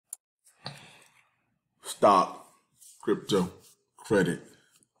stock, crypto, credit,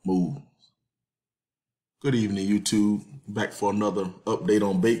 move. Good evening, YouTube. Back for another update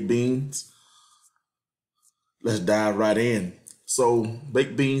on baked beans. Let's dive right in. So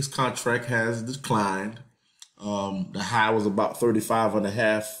baked beans contract has declined. The high was about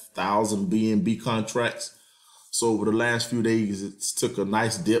 35,500 BNB contracts. So over the last few days, it's took a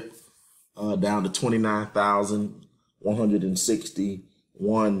nice dip down to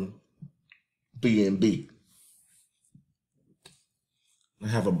 29,161 BNB. I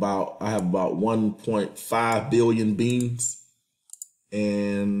have about 1.5 billion beans,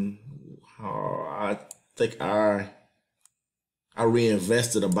 and I think I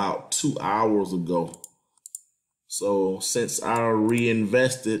reinvested about 2 hours ago. So since I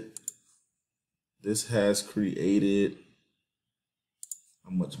reinvested, this has created how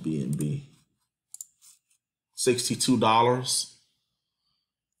much BNB? $62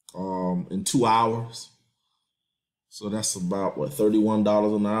 in 2 hours. So that's about what,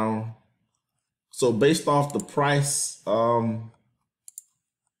 $31 an hour. So based off the price, of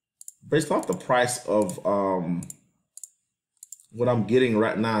what I'm getting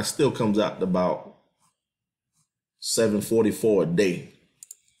right now, it still comes out to about $7.44 a day,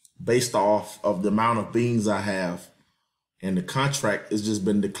 based off of the amount of beans I have, and the contract has just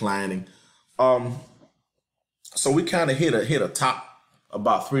been declining. So we kind of hit a top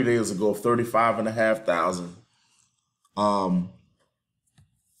about 3 days ago, 35,500.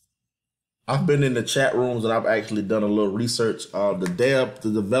 I've been in the chat rooms and I've actually done a little research. The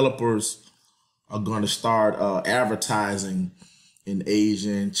developers are going to start advertising in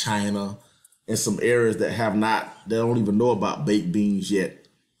Asia and China and some areas that they don't even know about baked beans yet.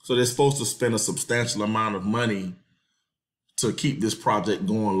 So they're supposed to spend a substantial amount of money to keep this project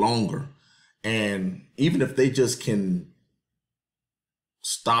going longer. And even if they just can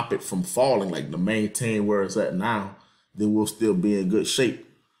stop it from falling, like to maintain where it's at now, then we'll still be in good shape,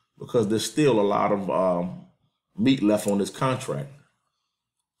 because there's still a lot of meat left on this contract.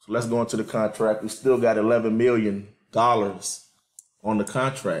 So let's go into the contract. We still got $11 million on the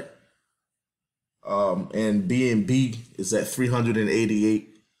contract. And BNB is at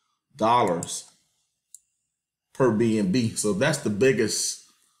 $388 per BNB. So that's the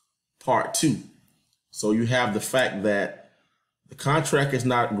biggest part too. So you have the fact that the contract is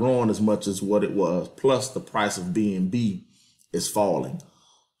not growing as much as what it was, plus the price of BNB is falling.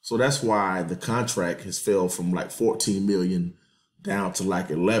 So that's why the contract has fell from like 14 million down to like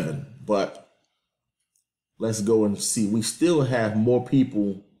 11. But let's go and see. We still have more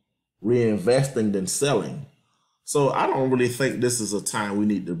people reinvesting than selling. So I don't really think this is a time we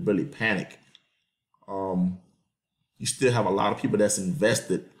need to really panic. You still have a lot of people that's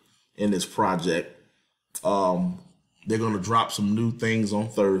invested in this project. They're going to drop some new things on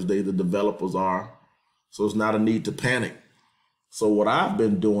Thursday. The developers are. So it's not a need to panic. So what I've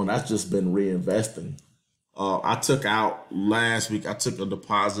been doing, I've just been reinvesting. I took out last week, I took a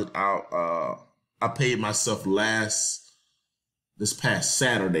deposit out. I paid myself this past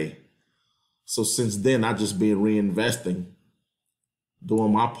Saturday. So since then, I've just been reinvesting,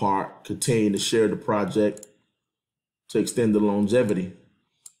 doing my part, continuing to share the project to extend the longevity.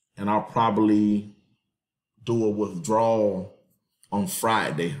 And I'll probably do a withdrawal on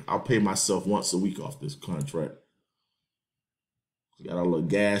Friday. I'll pay myself once a week off this contract. Got a little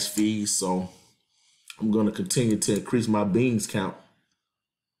gas fee, so I'm going to continue to increase my beans count.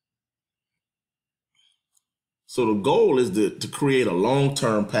 So the goal is to create a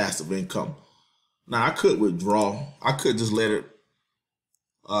long-term passive income. Now I could withdraw. I could just let it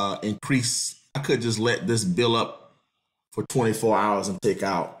increase. I could just let this bill up for 24 hours and take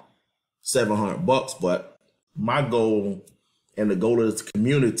out $700, but my goal and the goal of this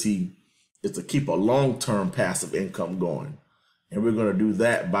community is to keep a long-term passive income going. And we're going to do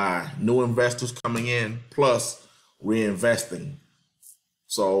that by new investors coming in, plus reinvesting.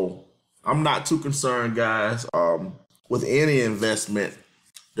 So I'm not too concerned, guys. With any investment,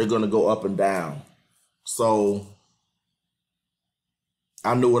 they're going to go up and down. So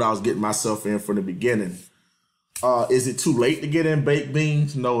I knew what I was getting myself in from the beginning. Is it too late to get in baked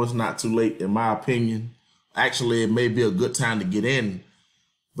beans? No, it's not too late, in my opinion. Actually, it may be a good time to get in,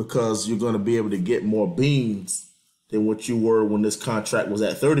 because you're going to be able to get more beans than what you were when this contract was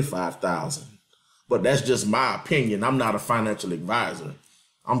at 35,000. But that's just my opinion. I'm not a financial advisor.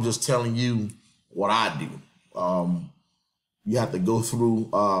 I'm just telling you what I do. You have to go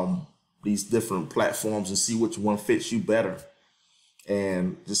through these different platforms and see which one fits you better,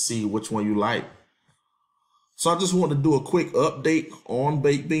 and just see which one you like. So I just want to do a quick update on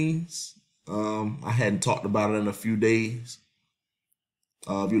baked beans. I hadn't talked about it in a few days.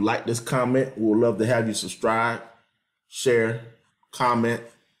 If you like this comment, we'd love to have you subscribe, share, comment.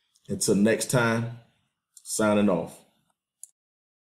 Until next time, signing off.